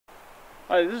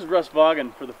Hi, this is Russ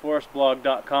Vaughan for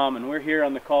theforestblog.com, and we're here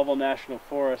on the Colville National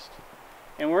Forest.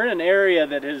 And we're in an area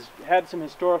that has had some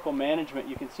historical management.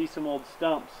 You can see some old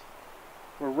stumps.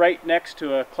 We're right next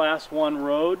to a Class 1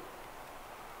 road,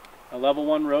 a Level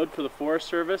 1 road for the Forest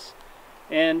Service.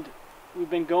 And we've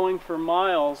been going for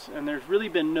miles, and there's really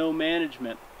been no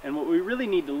management. And what we really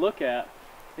need to look at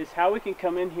is how we can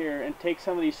come in here and take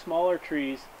some of these smaller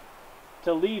trees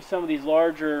to leave some of these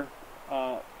larger,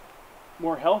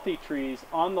 more healthy trees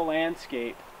on the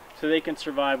landscape so they can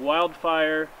survive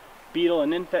wildfire, beetle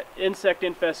and insect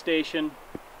infestation.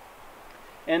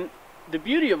 And the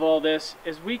beauty of all this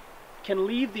is we can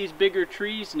leave these bigger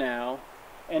trees now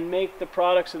and make the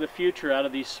products of the future out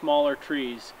of these smaller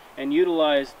trees and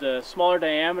utilize the smaller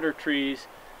diameter trees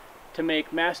to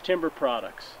make mass timber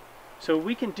products. So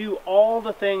we can do all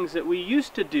the things that we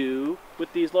used to do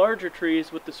with these larger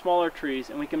trees with the smaller trees,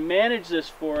 and we can manage this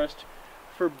forest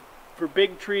for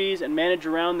big trees and manage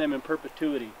around them in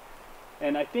perpetuity.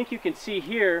 And I think you can see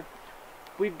here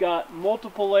we've got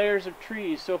multiple layers of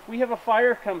trees, so if we have a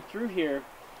fire come through here,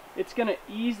 it's going to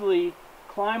easily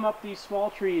climb up these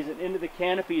small trees and into the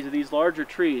canopies of these larger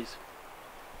trees.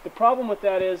 The problem with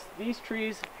that is these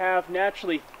trees have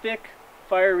naturally thick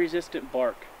fire resistant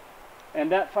bark,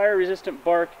 and that fire resistant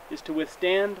bark is to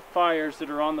withstand fires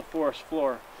that are on the forest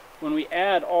floor. When we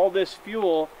add all this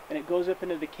fuel and it goes up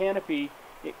into the canopy,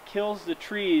 it kills the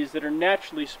trees that are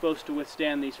naturally supposed to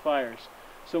withstand these fires.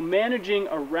 So managing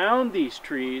around these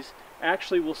trees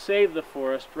actually will save the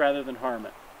forest rather than harm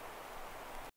it.